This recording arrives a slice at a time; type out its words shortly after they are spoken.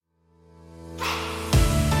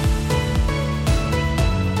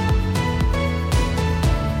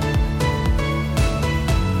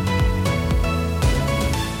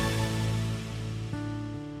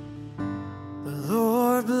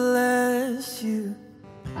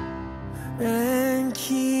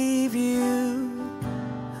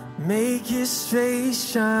His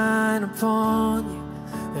face shine upon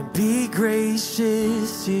you and be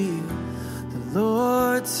gracious to you. The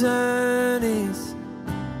Lord turn His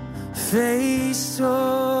face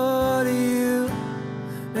toward you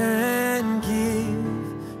and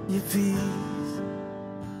give you peace.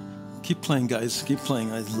 Keep playing, guys. Keep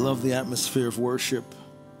playing. I love the atmosphere of worship.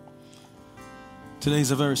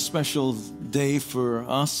 Today's a very special day for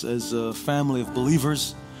us as a family of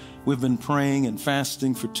believers. We've been praying and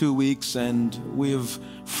fasting for 2 weeks, and we have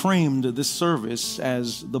framed this service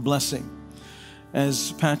as the blessing.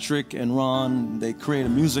 As Patrick and Ron, they create a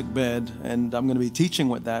music bed, and I'm going to be teaching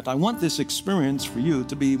with that. I want this experience for you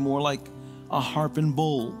to be more like a harp and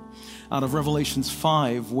bowl out of Revelations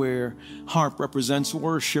 5, where harp represents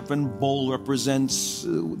worship and bowl represents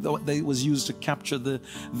what was used to capture the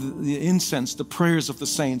incense, the prayers of the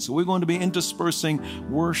saints. So we're going to be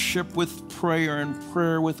interspersing worship with prayer and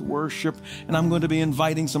prayer with worship. And I'm going to be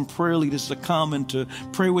inviting some prayer leaders to come and to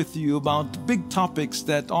pray with you about big topics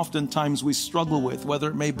that oftentimes we struggle with, whether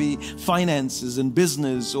it may be finances and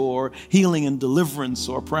business or healing and deliverance,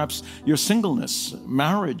 or perhaps your singleness,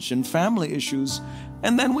 marriage and family issues.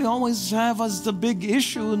 And then we always have as the big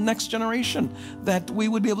issue, next generation, that we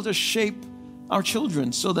would be able to shape our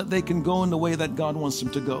children so that they can go in the way that God wants them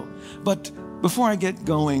to go. But before I get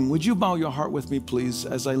going, would you bow your heart with me, please,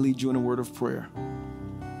 as I lead you in a word of prayer?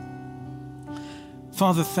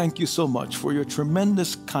 Father, thank you so much for your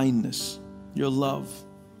tremendous kindness, your love.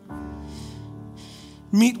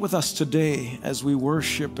 Meet with us today as we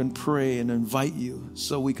worship and pray and invite you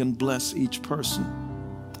so we can bless each person.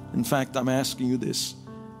 In fact, I'm asking you this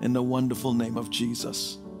in the wonderful name of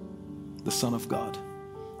Jesus, the Son of God.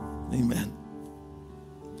 Amen.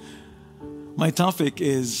 My topic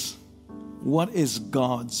is, what is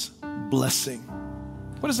God's blessing?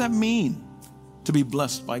 What does that mean to be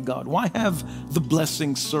blessed by God? Why have the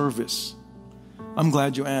blessing service? I'm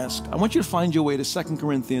glad you asked. I want you to find your way to 2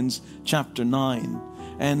 Corinthians chapter 9.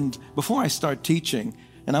 And before I start teaching,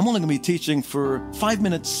 and I'm only going to be teaching for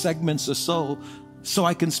 5-minute segments or so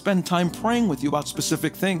I can spend time praying with you about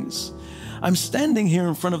specific things. I'm standing here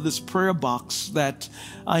in front of this prayer box that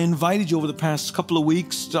I invited you over the past couple of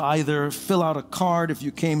weeks to either fill out a card if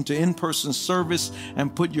you came to in-person service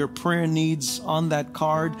and put your prayer needs on that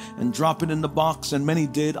card and drop it in the box, and many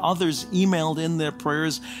did. Others emailed in their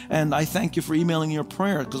prayers, and I thank you for emailing your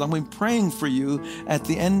prayer, because I'm going to be praying for you at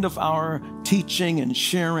the end of our teaching and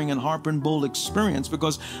sharing and Harp and Bowl experience,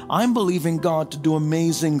 because I'm believing God to do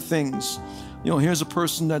amazing things. You know, here's a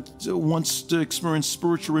person that wants to experience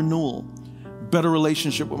spiritual renewal, better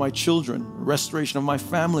relationship with my children, restoration of my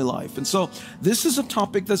family life. And so this is a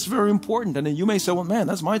topic that's very important. And then you may say, well, man,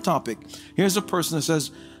 that's my topic. Here's a person that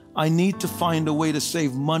says, I need to find a way to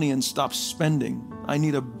save money and stop spending. I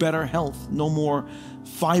need a better health, no more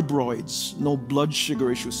fibroids, no blood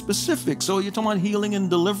sugar issues, specific. So you're talking about healing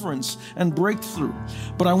and deliverance and breakthrough.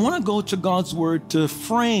 But I want to go to God's word to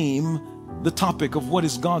frame the topic of what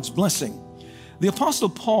is God's blessing. The Apostle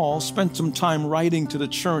Paul spent some time writing to the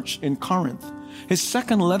church in Corinth. His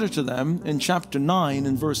second letter to them in chapter 9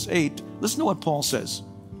 and verse 8, listen to what Paul says.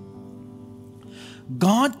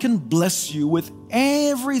 God can bless you with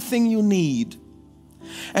everything you need,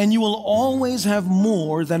 and you will always have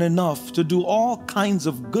more than enough to do all kinds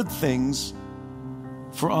of good things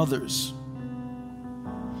for others.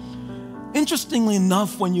 Interestingly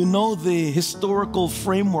enough, when you know the historical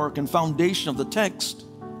framework and foundation of the text,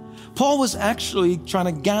 Paul was actually trying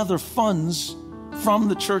to gather funds from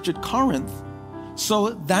the church at Corinth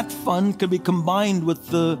so that fund could be combined with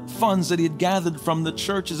the funds that he had gathered from the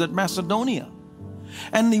churches at Macedonia.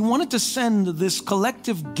 And he wanted to send this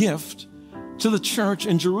collective gift to the church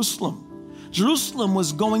in Jerusalem. Jerusalem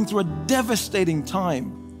was going through a devastating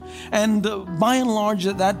time. And by and large,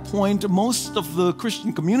 at that point, most of the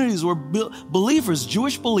Christian communities were believers,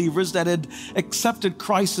 Jewish believers that had accepted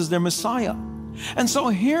Christ as their Messiah. And so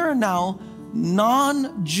here are now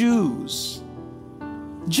non-Jews,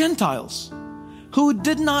 Gentiles, who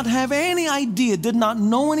did not have any idea, did not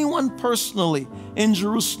know anyone personally in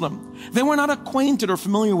Jerusalem. They were not acquainted or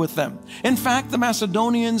familiar with them. In fact, the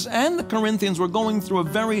Macedonians and the Corinthians were going through a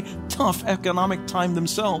very tough economic time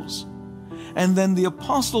themselves. And then the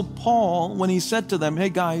Apostle Paul, when he said to them, hey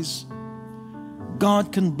guys,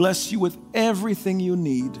 God can bless you with everything you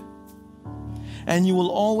need, and you will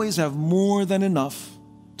always have more than enough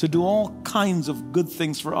to do all kinds of good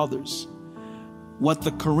things for others. What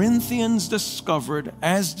the Corinthians discovered,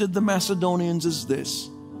 as did the Macedonians, is this: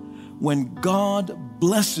 when God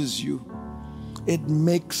blesses you, it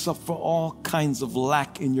makes up for all kinds of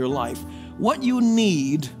lack in your life. What you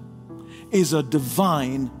need is a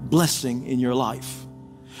divine blessing in your life.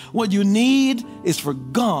 What you need is for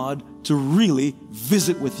God to really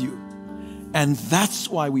visit with you. And that's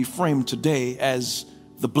why we frame today as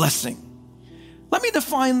the blessing. Let me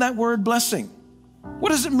define that word blessing. What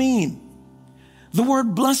does it mean? The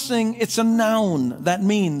word blessing, it's a noun that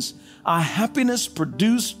means a happiness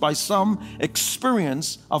produced by some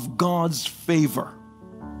experience of God's favor.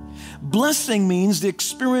 Blessing means the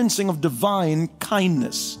experiencing of divine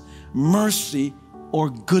kindness, mercy, or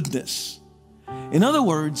goodness. In other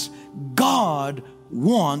words, God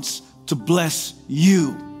wants to bless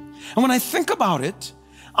you. And when I think about it,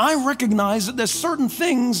 I recognize that there's certain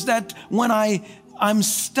things that when I'm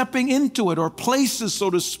stepping into it, or places,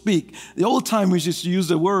 so to speak. The old timers used to use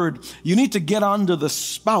the word, you need to get under the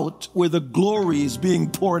spout where the glory is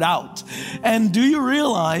being poured out. And do you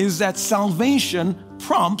realize that salvation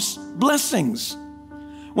prompts blessings?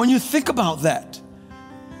 When you think about that,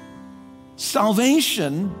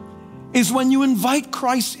 salvation is when you invite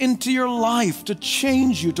Christ into your life to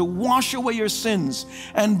change you, to wash away your sins.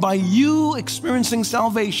 And by you experiencing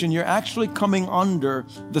salvation, you're actually coming under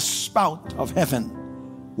the spout of heaven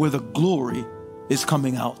where the glory is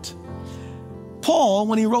coming out. Paul,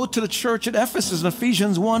 when he wrote to the church at Ephesus in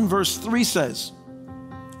Ephesians 1 verse 3 says,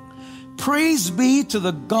 "Praise be to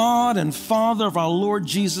the God and Father of our Lord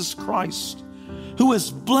Jesus Christ, who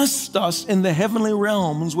has blessed us in the heavenly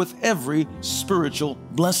realms with every spiritual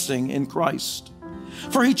blessing in Christ.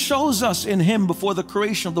 For he chose us in him before the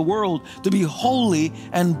creation of the world to be holy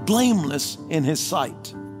and blameless in his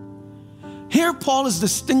sight." Here Paul is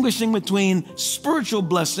distinguishing between spiritual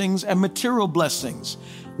blessings and material blessings.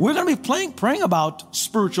 We're going to be praying about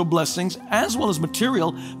spiritual blessings as well as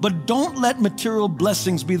material, but don't let material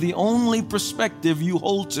blessings be the only perspective you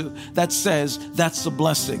hold to that says that's a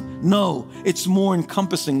blessing. No, it's more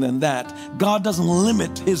encompassing than that. God doesn't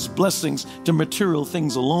limit his blessings to material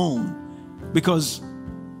things alone, because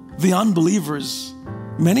the unbelievers,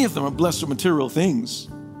 many of them are blessed with material things.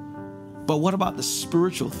 But what about the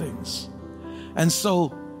spiritual things? And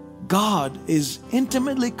so God is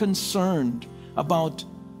intimately concerned about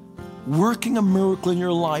working a miracle in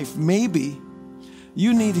your life. Maybe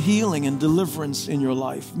you need healing and deliverance in your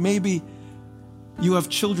life. Maybe you have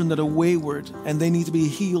children that are wayward and they need to be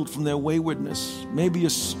healed from their waywardness. Maybe you're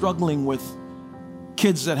struggling with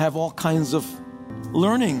kids that have all kinds of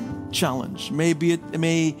learning challenge. Maybe it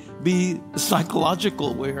may be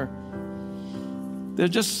psychological, where they're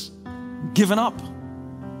just giving up.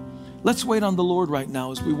 Let's wait on the Lord right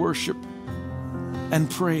now as we worship and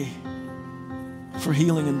pray for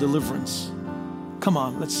healing and deliverance. Come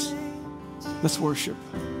on, let's worship.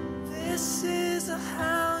 This is a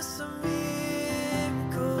house of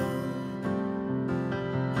miracles.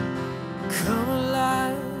 Come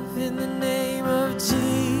alive in the name of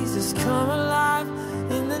Jesus. Come alive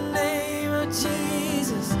in the name of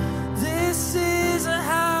Jesus. This is a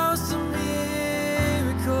house of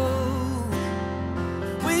miracles.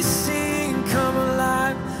 We sing, come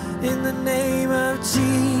alive in the name of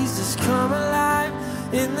Jesus. Come alive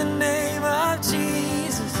in the name of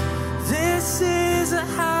Jesus. This is a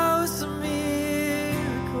house of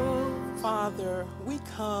miracles. Father, we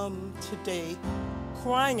come today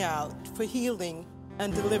crying out for healing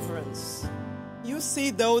and deliverance. You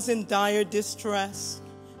see those in dire distress,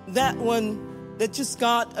 that one that just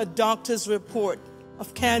got a doctor's report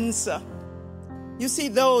of cancer. You see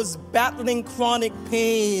those battling chronic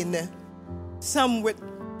pain, some with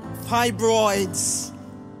fibroids,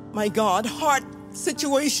 my God, heart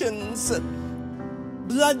situations,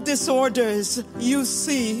 blood disorders. You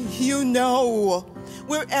see, you know.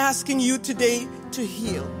 We're asking you today to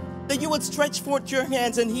heal, that you would stretch forth your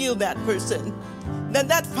hands and heal that person,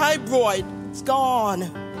 that fibroid is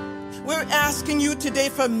gone. We're asking you today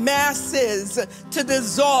for masses to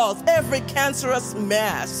dissolve, every cancerous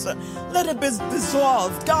mass. Let it be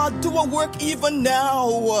dissolved. God, do a work even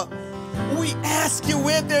now. We ask you,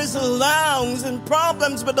 where there's lungs and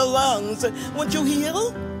problems with the lungs, would you heal?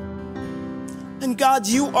 And God,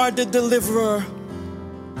 you are the deliverer.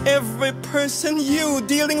 Every person, you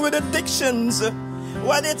dealing with addictions,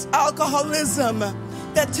 whether it's alcoholism,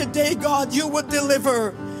 that today, God, you would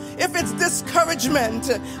deliver. If it's discouragement,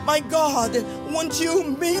 my God, won't you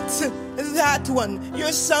meet that one,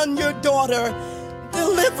 your son, your daughter?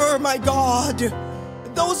 Deliver, my God.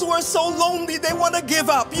 Those who are so lonely, they want to give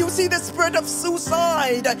up. You see the spirit of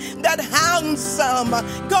suicide that hounds some.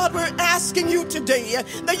 God, we're asking you today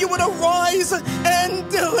that you would arise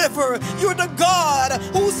and deliver. You're the God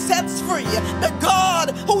who sets free, the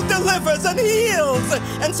God who delivers and heals.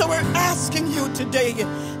 And so we're asking you today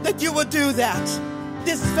that you would do that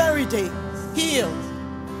this very day. Heal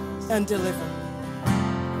and deliver.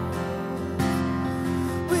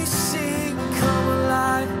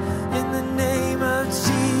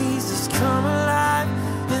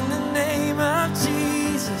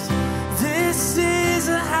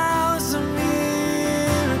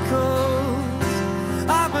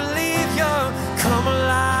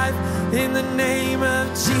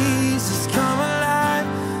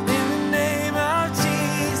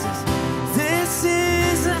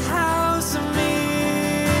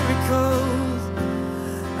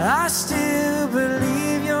 still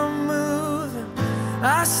believe you're moving.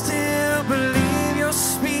 I still believe you're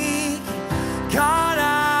speaking. God,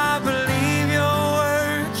 I believe you're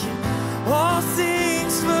working all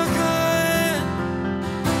things for good.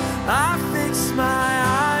 I fix my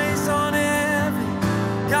eyes on heaven.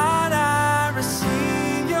 God, I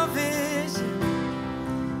receive your vision.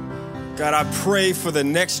 God, I pray for the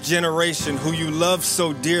next generation who you love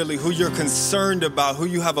so dearly, who you're concerned about, who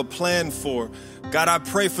you have a plan for. God, I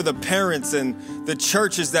pray for the parents and the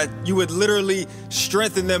churches that you would literally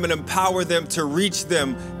strengthen them and empower them to reach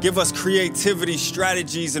them. Give us creativity,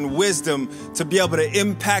 strategies, and wisdom to be able to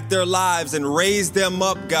impact their lives and raise them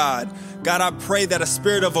up, God. God, I pray that a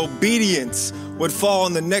spirit of obedience would fall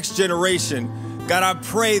on the next generation. God, I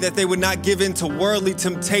pray that they would not give in to worldly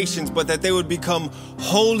temptations, but that they would become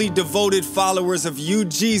wholly devoted followers of you,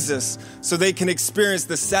 Jesus, so they can experience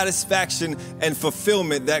the satisfaction and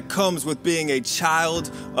fulfillment that comes with being a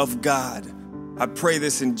child of God. I pray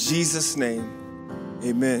this in Jesus' name.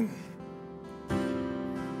 Amen.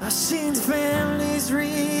 I've seen families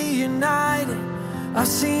reunited. I've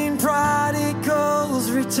seen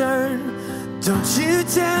prodigals return. Don't you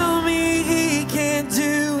tell me he can't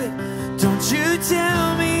do it. Don't you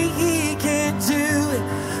tell me he can't do it.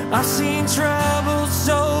 I've seen troubled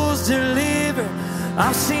souls delivered.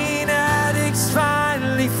 I've seen addicts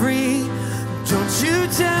finally free. Don't you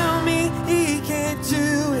tell me he can't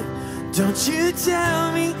do it. Don't you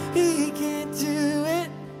tell me he can't do it.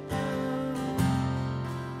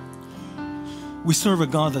 We serve a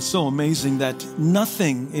God that's so amazing that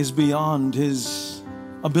nothing is beyond his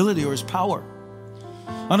ability or his power.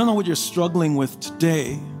 I don't know what you're struggling with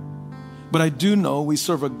today, but I do know we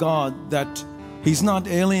serve a God that he's not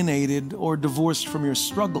alienated or divorced from your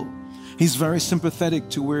struggle. He's very sympathetic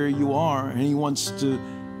to where you are, and he wants to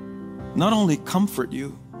not only comfort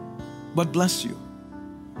you, but bless you.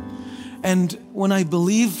 And when I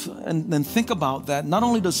believe and think about that, not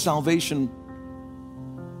only does salvation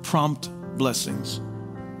prompt blessings,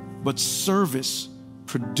 but service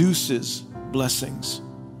produces blessings.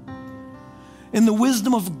 In the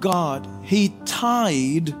wisdom of God, he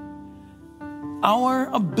tied our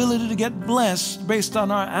ability to get blessed based on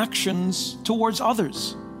our actions towards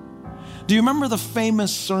others. Do you remember the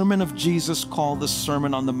famous sermon of Jesus called the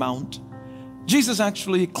Sermon on the Mount? Jesus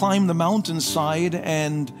actually climbed the mountainside,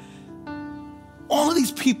 and all of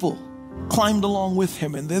these people climbed along with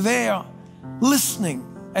him, and they're there listening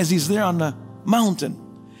as he's there on the mountain.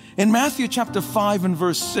 In Matthew chapter 5 and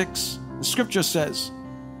verse 6, the scripture says,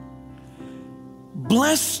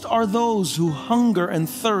 "Blessed are those who hunger and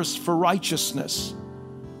thirst for righteousness,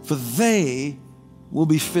 for they will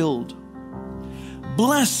be filled.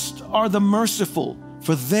 Blessed are the merciful,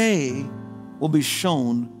 for they will be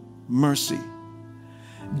shown mercy."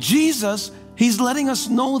 Jesus, he's letting us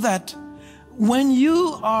know that when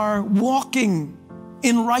you are walking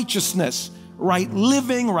in righteousness, right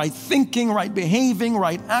living, right thinking, right behaving,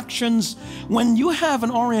 right actions, when you have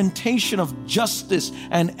an orientation of justice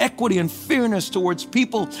and equity and fairness towards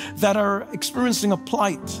people that are experiencing a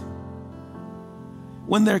plight,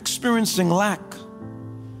 when they're experiencing lack,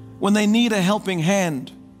 when they need a helping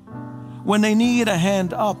hand, when they need a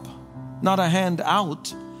hand up, not a hand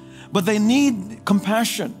out, but they need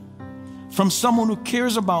compassion from someone who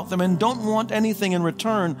cares about them and don't want anything in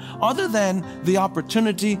return other than the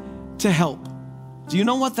opportunity to help. Do you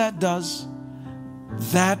know what that does?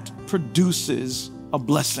 That produces a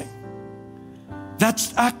blessing.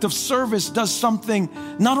 That act of service does something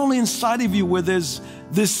not only inside of you where there's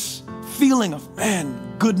this feeling of,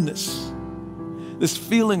 man, goodness, this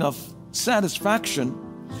feeling of satisfaction,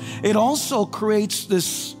 it also creates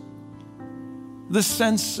this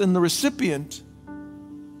sense in the recipient,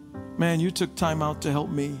 man, you took time out to help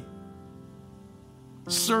me.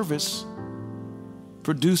 Service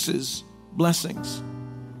produces blessings.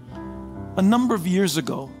 A number of years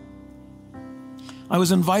ago, I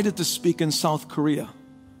was invited to speak in South Korea,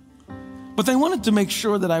 but they wanted to make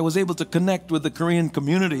sure that I was able to connect with the Korean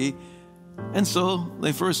community, and so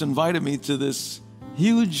they first invited me to this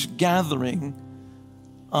huge gathering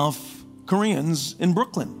of Koreans in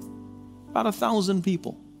Brooklyn, about 1,000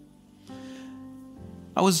 people.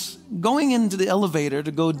 I was going into the elevator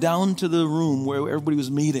to go down to the room where everybody was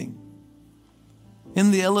meeting.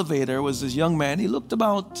 In the elevator was this young man. He looked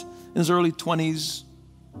about in his early 20s.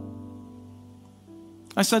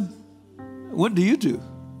 I said, "What do you do?"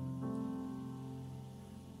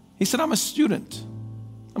 He said, "I'm a student.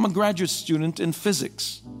 I'm a graduate student in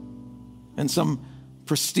physics in some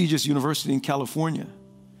prestigious university in California."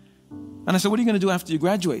 And I said, "What are you going to do after you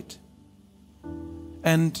graduate?"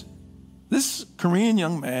 And this Korean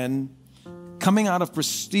young man coming out of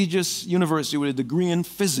prestigious university with a degree in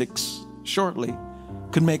physics shortly,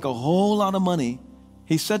 could make a whole lot of money,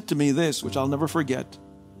 he said to me this, which I'll never forget.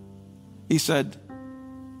 He said,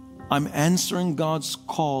 I'm answering God's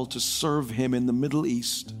call to serve him in the Middle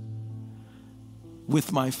East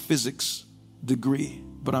with my physics degree,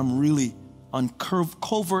 but I'm really on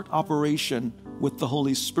covert operation with the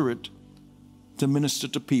Holy Spirit to minister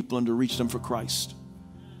to people and to reach them for Christ.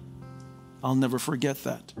 I'll never forget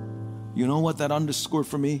that. You know what that underscored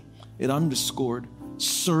for me? It underscored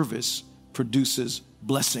service produces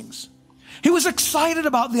blessings. He was excited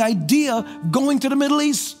about the idea going to the Middle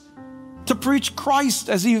East to preach Christ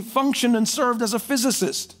as he functioned and served as a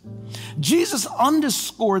physicist. Jesus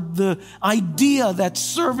underscored the idea that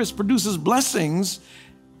service produces blessings.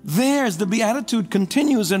 There's the beatitude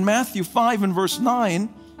continues in Matthew 5 and verse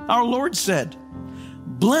 9. Our Lord said,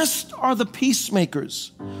 blessed are the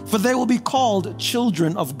peacemakers, for they will be called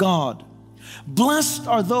children of God. Blessed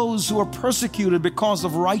are those who are persecuted because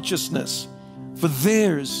of righteousness, for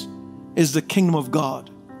theirs is the kingdom of God.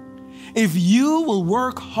 If you will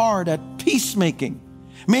work hard at peacemaking,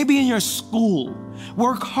 maybe in your school,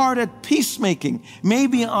 work hard at peacemaking,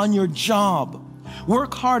 maybe on your job,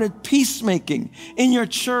 work hard at peacemaking in your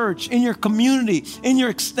church, in your community, in your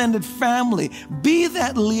extended family. Be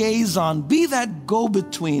that liaison, be that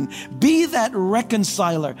go-between, be that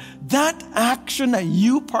reconciler. That action that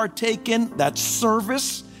you partake in, that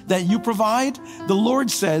service that you provide, the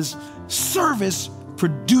Lord says, service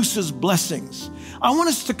produces blessings. I want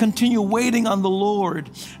us to continue waiting on the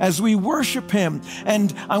Lord as we worship him.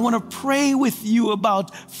 And I want to pray with you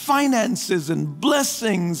about finances and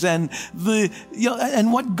blessings and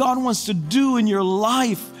and what God wants to do in your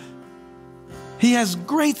life. He has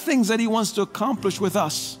great things that he wants to accomplish with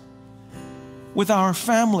us, with our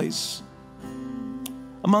families,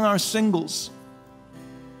 among our singles,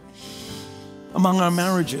 among our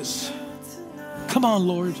marriages. Come on,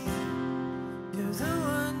 Lord.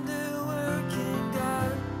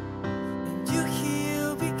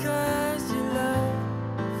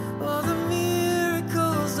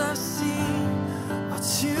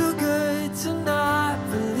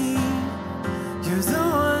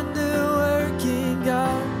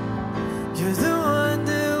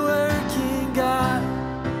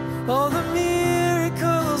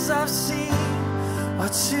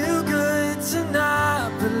 Too good to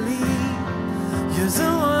not believe. You're the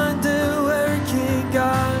wonder-working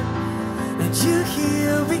God, and you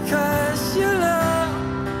heal because you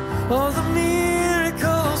love. All the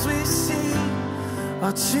miracles we see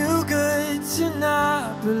are too good to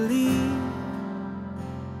not believe.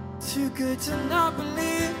 Too good to not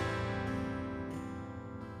believe.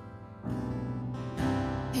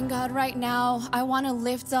 And God, right now, I want to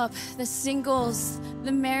lift up the singles,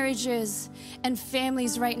 the marriages, and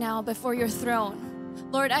families right now before your throne.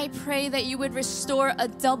 Lord, I pray that you would restore a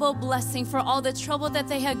double blessing for all the trouble that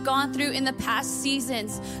they had gone through in the past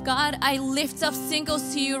seasons. God, I lift up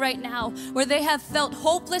singles to you right now. Where they have felt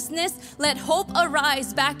hopelessness, let hope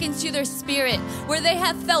arise back into their spirit. Where they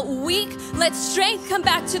have felt weak, let strength come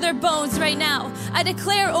back to their bones right now. I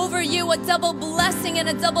declare over you a double blessing and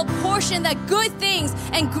a double portion, that good things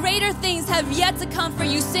and greater things have yet to come for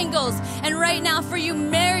you singles. And right now for you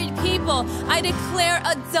married people, I declare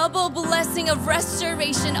a double blessing of restoration,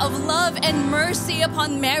 of love and mercy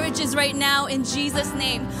upon marriages right now in Jesus'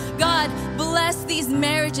 name. God, bless these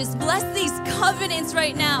marriages, bless these covenants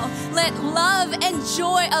right now. Let love and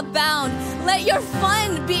joy abound. Let your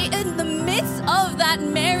fun be in the midst of that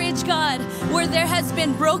marriage, God. Where there has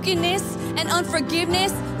been brokenness and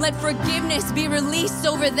unforgiveness, let forgiveness be released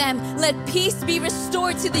over them. Let peace be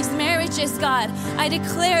restored to these marriages, God. I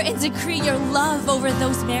declare and decree your love over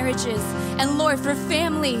those marriages. And Lord, for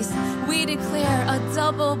families, we declare a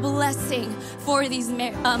double blessing for these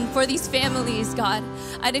families, God.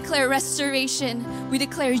 I declare restoration. We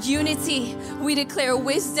declare unity. We declare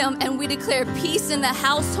wisdom, and we declare peace in the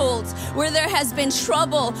households where there has been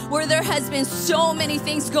trouble, where there has been so many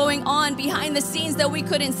things going on behind the scenes that we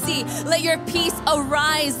couldn't see. Let your peace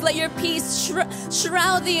arise. Let your peace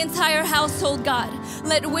shroud the entire household, God.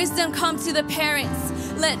 Let wisdom come to the parents.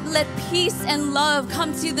 Let peace and love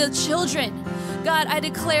come to the children. God, I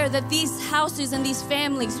declare that these houses and these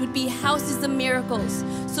families would be houses of miracles.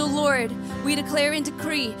 So Lord, we declare and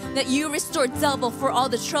decree that you restore double for all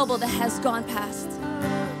the trouble that has gone past.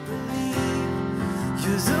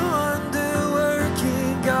 You're the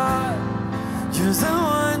wonder-working God. You're the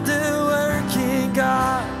wonder-working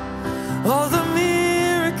God. All the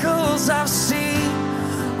miracles I've seen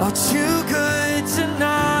are too good to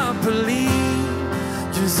not believe.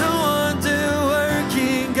 You're the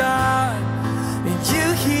wonder-working God, and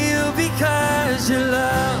you heal because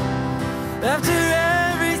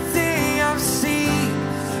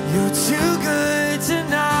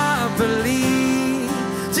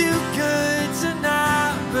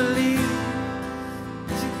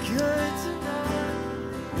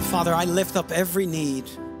Father, I lift up every need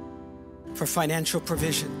for financial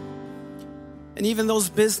provision. And even those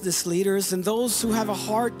business leaders and those who have a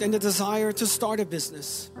heart and a desire to start a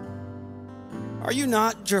business. Are you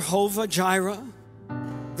not Jehovah Jireh,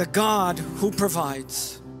 the God who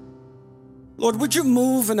provides? Lord, would you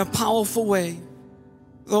move in a powerful way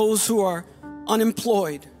those who are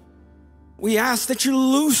unemployed? We ask that you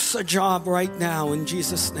loose a job right now in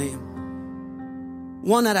Jesus' name.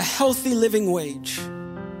 One at a healthy living wage.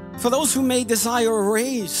 For those who may desire a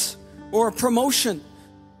raise or a promotion,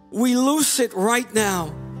 we loose it right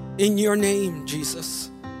now in your name,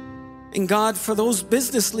 Jesus. And God, for those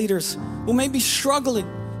business leaders who may be struggling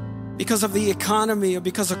because of the economy or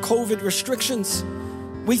because of COVID restrictions,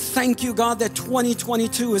 we thank you, God, that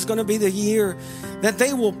 2022 is going to be the year that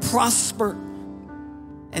they will prosper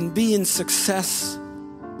and be in success.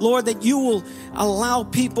 Lord, that you will allow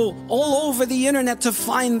people all over the internet to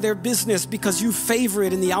find their business because you favor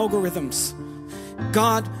it in the algorithms.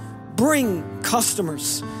 God, bring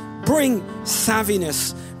customers, bring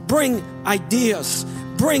savviness, bring ideas,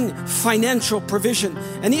 bring financial provision.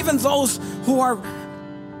 And even those who are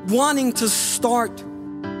wanting to start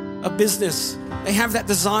a business, they have that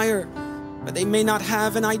desire, but they may not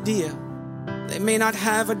have an idea. They may not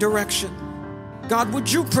have a direction. God,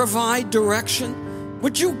 would you provide direction?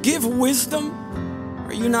 Would you give wisdom?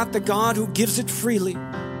 Are you not the God who gives it freely?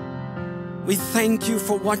 We thank you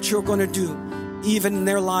for what you're going to do, even in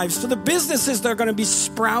their lives. For the businesses that are going to be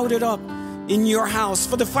sprouted up in your house.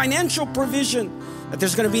 For the financial provision, that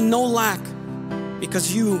there's going to be no lack,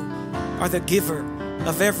 because you are the giver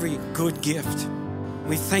of every good gift.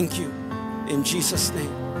 We thank you in Jesus'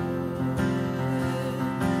 name.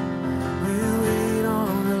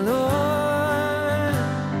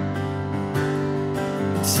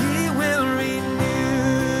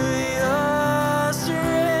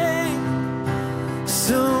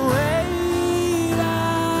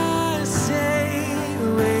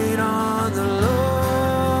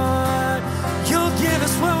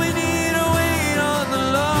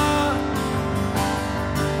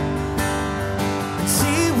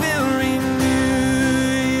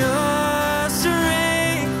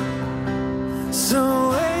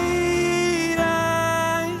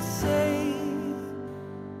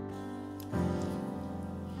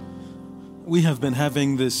 We have been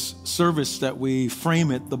having this service that we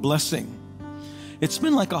frame it, the blessing. It's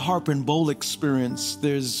been like a harp and bowl experience.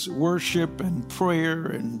 There's worship and prayer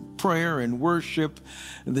and worship.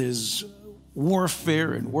 There's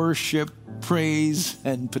warfare and worship, praise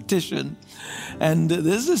and petition. And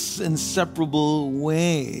there's this inseparable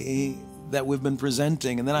way that we've been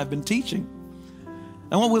presenting and that I've been teaching.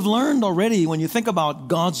 And what we've learned already, when you think about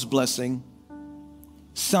God's blessing,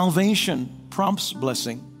 salvation prompts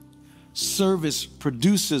blessing. Service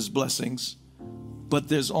produces blessings, but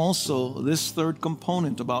there's also this third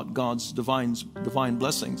component about God's divine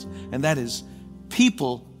blessings, and that is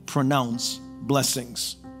people pronounce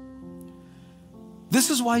blessings. This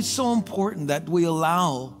is why it's so important that we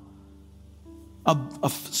allow a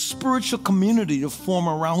spiritual community to form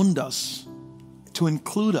around us, to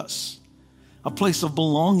include us, a place of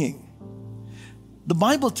belonging. The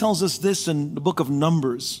Bible tells us this in the book of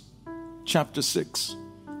Numbers, chapter 6.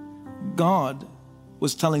 God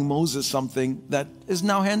was telling Moses something that is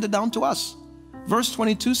now handed down to us. Verse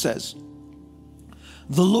 22 says,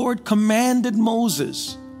 "The Lord commanded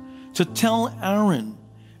Moses to tell Aaron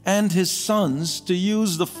and his sons to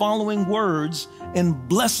use the following words in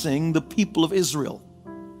blessing the people of Israel.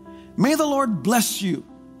 May the Lord bless you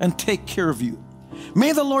and take care of you.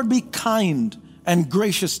 May the Lord be kind and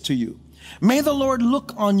gracious to you. May the Lord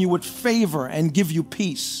look on you with favor and give you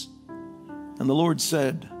peace." And the Lord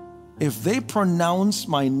said, "If they pronounce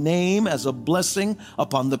my name as a blessing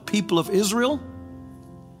upon the people of Israel,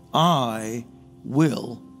 I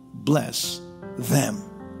will bless them."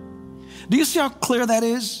 Do you see how clear that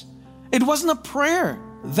is? It wasn't a prayer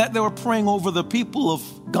that they were praying over the people of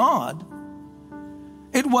God.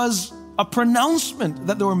 It was a pronouncement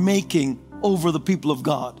that they were making over the people of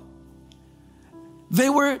God. They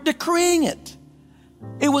were decreeing it.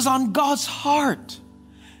 It was on God's heart.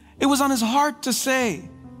 It was on his heart to say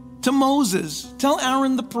to Moses, tell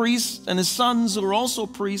Aaron the priest and his sons who are also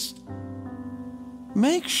priests,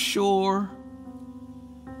 make sure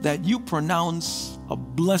that you pronounce a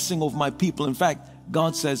blessing over my people. In fact,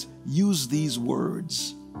 God says, use these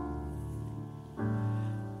words.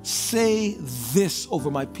 Say this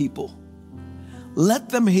over my people. Let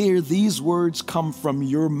them hear these words come from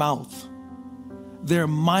your mouth. They're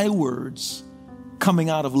my words coming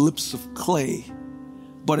out of lips of clay,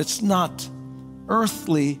 but it's not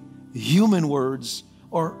earthly human words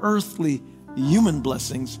or earthly human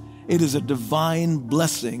blessings. It is a divine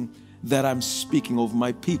blessing that I'm speaking over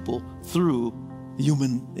my people through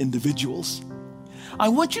human individuals. I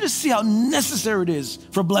want you to see how necessary it is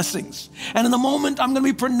for blessings. And in a moment, I'm going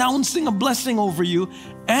to be pronouncing a blessing over you,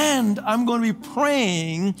 and I'm going to be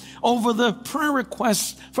praying over the prayer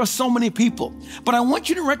requests for so many people. But I want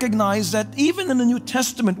you to recognize that even in the New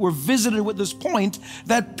Testament, we're visited with this point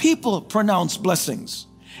that people pronounce blessings.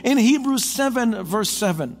 In Hebrews 7, verse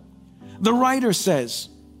 7, the writer says,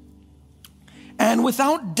 "And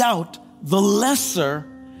without doubt, the lesser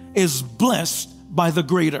is blessed by the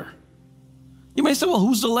greater." You may say, well,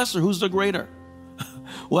 who's the lesser? Who's the greater?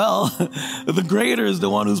 Well, the greater is the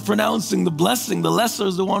one who's pronouncing the blessing. The lesser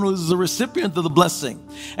is the one who's the recipient of the blessing.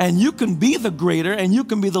 And you can be the greater and you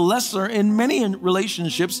can be the lesser in many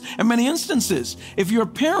relationships and many instances. If you're a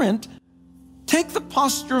parent, take the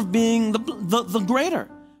posture of being the greater.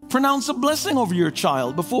 Pronounce a blessing over your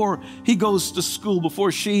child before he goes to school,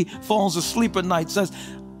 before she falls asleep at night. Says,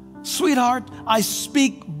 "Sweetheart, I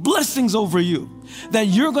speak blessings over you, that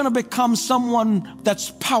you're going to become someone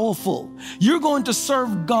that's powerful. You're going to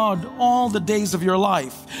serve God all the days of your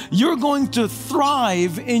life. You're going to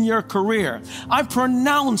thrive in your career. I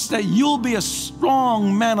pronounce that you'll be a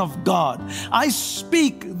strong man of God. I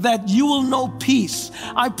speak that you will know peace.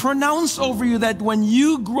 I pronounce over you that when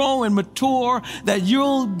you grow and mature, that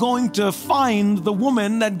you're going to find the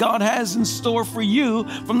woman that God has in store for you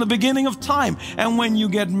from the beginning of time. And when you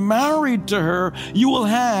get married to her, you will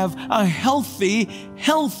have a healthy,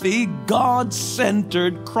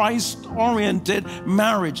 God-centered, Christ-oriented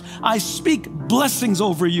marriage. I speak blessings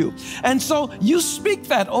over you. And so you speak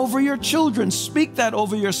that over your children. Speak that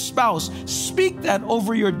over your spouse. Speak that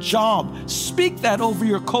over your job. Speak that over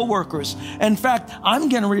your coworkers. In fact, I'm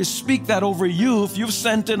getting ready to speak that over you if you've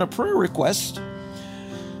sent in a prayer request.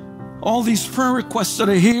 All these prayer requests that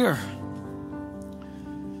are here,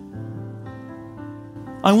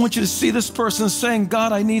 I want you to see this person saying,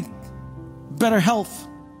 "God, I need better health."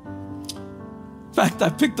 In fact, I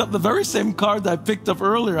picked up the very same card that I picked up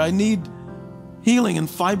earlier. I need healing in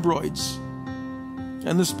fibroids.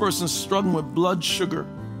 And this person's struggling with blood sugar.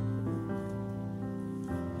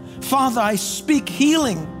 Father, I speak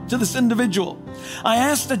healing to this individual. I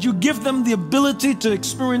ask that you give them the ability to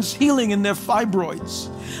experience healing in their fibroids.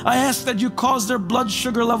 I ask that you cause their blood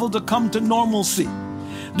sugar level to come to normalcy.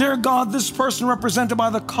 Dear God, this person represented by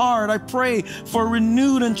the card, I pray for a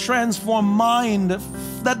renewed and transformed mind,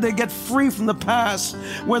 that they get free from the past,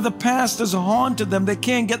 where the past has haunted them. They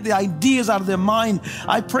can't get the ideas out of their mind.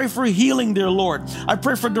 I pray for healing, dear Lord. I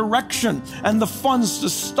pray for direction and the funds to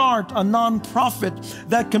start a nonprofit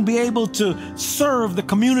that can be able to serve the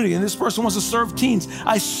community. And this person wants to serve teens.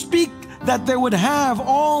 I speak that they would have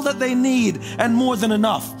all that they need and more than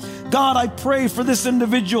enough. God, I pray for this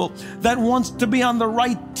individual that wants to be on the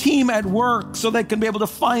right team at work so they can be able to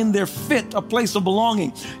find their fit, a place of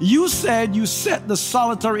belonging. You said you set the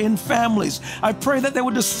solitary in families. I pray that they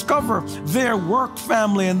would discover their work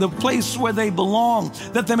family and the place where they belong,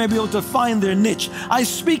 that they may be able to find their niche. I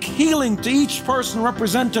speak healing to each person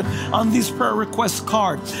represented on these prayer request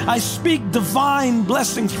card. I speak divine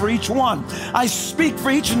blessings for each one. I speak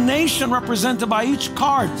for each nation represented by each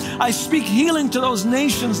card. I speak healing to those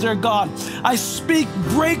nations, dear God. I speak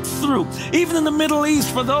breakthrough, even in the Middle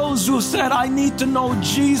East, for those who said, I need to know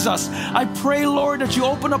Jesus. I pray, Lord, that you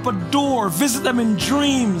open up a door, visit them in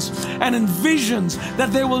dreams and in visions,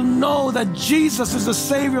 that they will know that Jesus is the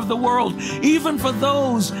Savior of the world, even for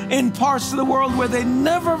those in parts of the world where they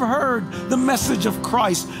never heard the message of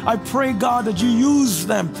Christ. I pray, God, that you use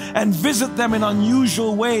them and visit them in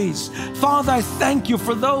unusual ways. Father, I thank you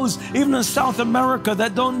for those, even in South America,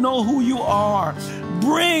 that don't know who you are.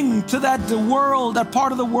 Bring to that world, that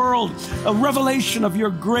part of the world, a revelation of your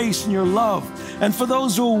grace and your love. And for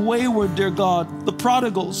those who are wayward, dear God, the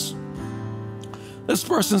prodigals, this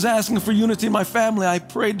person's asking for unity in my family. I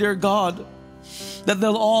pray, dear God, that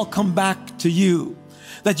they'll all come back to you,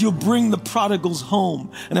 that you'll bring the prodigals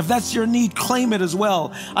home. And if that's your need, claim it as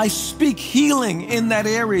well. I speak healing in that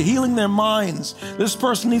area, healing their minds. This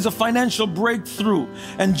person needs a financial breakthrough,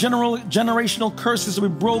 and generational curses to be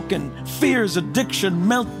broken, fears, addiction,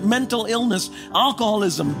 mental illness,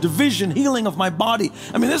 alcoholism, division, healing of my body.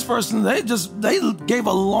 I mean, this person, they gave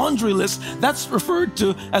a laundry list that's referred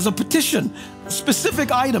to as a petition,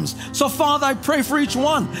 specific items. So Father, I pray for each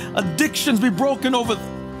one. Addictions be broken over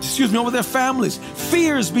their families.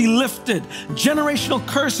 Fears be lifted. Generational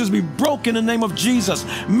curses be broken in the name of Jesus.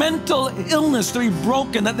 Mental illness to be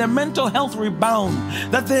broken, that their mental health rebound,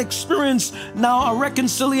 that they experience now a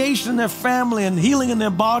reconciliation in their family and healing in their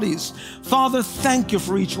bodies. Father, thank you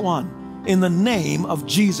for each one. in the name of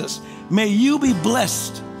Jesus. May you be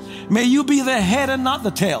blessed. May you be the head and not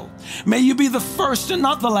the tail. May you be the first and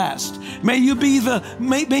not the last. May you be the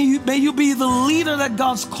leader that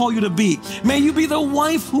God's called you to be. May you be the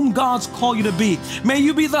wife whom God's called you to be. May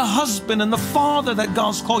you be the husband and the father that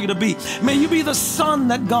God's called you to be. May you be the son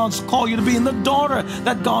that God's called you to be, and the daughter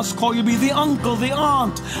that God's called you to be, the uncle, the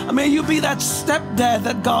aunt. May you be that stepdad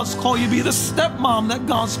that God's called you to be, the stepmom that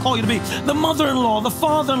God's called you to be, the mother-in-law, the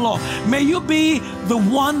father-in-law. May you be the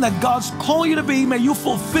one that God's called you to be. May you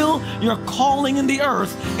fulfill your calling in the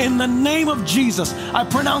earth. In the name of Jesus, I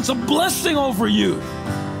pronounce a blessing over you.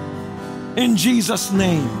 In Jesus'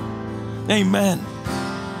 name, amen.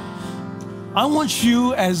 I want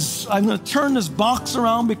you, as I'm going to turn this box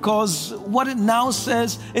around, because what it now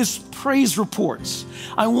says is praise reports.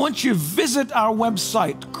 I want you to visit our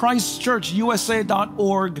website,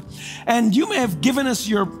 christchurchusa.org, and you may have given us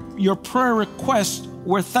your prayer request.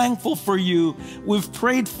 We're thankful for you. We've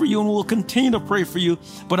prayed for you and we'll continue to pray for you.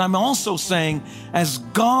 But I'm also saying, as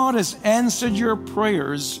God has answered your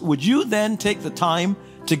prayers, would you then take the time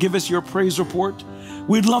to give us your praise report?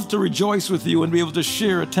 We'd love to rejoice with you and be able to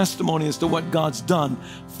share a testimony as to what God's done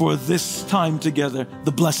for this time together,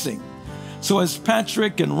 the blessing. So as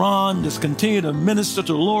Patrick and Ron just continue to minister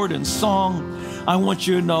to the Lord in song, I want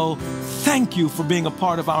you to know, thank you for being a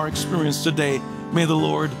part of our experience today. May the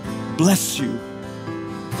Lord bless you,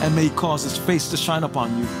 and may He cause His face to shine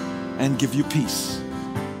upon you and give you peace.